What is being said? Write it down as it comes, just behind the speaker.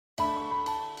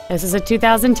This is a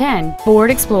 2010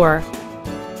 Ford Explorer.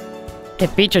 It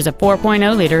features a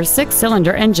 4.0-liter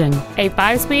six-cylinder engine, a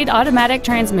 5-speed automatic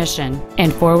transmission,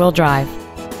 and four-wheel drive.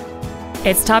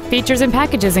 Its top features and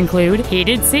packages include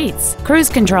heated seats, cruise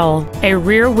control, a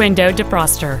rear window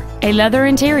defroster, a leather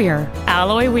interior,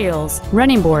 alloy wheels,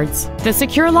 running boards, the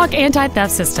Secure Lock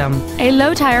anti-theft system, a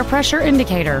low tire pressure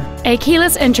indicator, a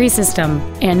keyless entry system,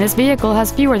 and this vehicle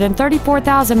has fewer than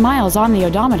 34,000 miles on the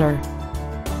odometer.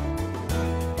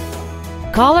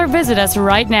 Call or visit us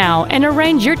right now and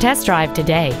arrange your test drive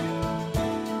today.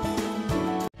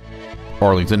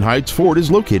 Arlington Heights Ford is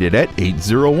located at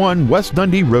 801 West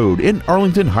Dundee Road in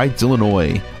Arlington Heights,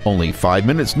 Illinois, only 5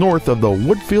 minutes north of the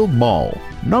Woodfield Mall.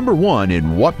 #1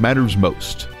 in what matters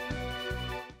most.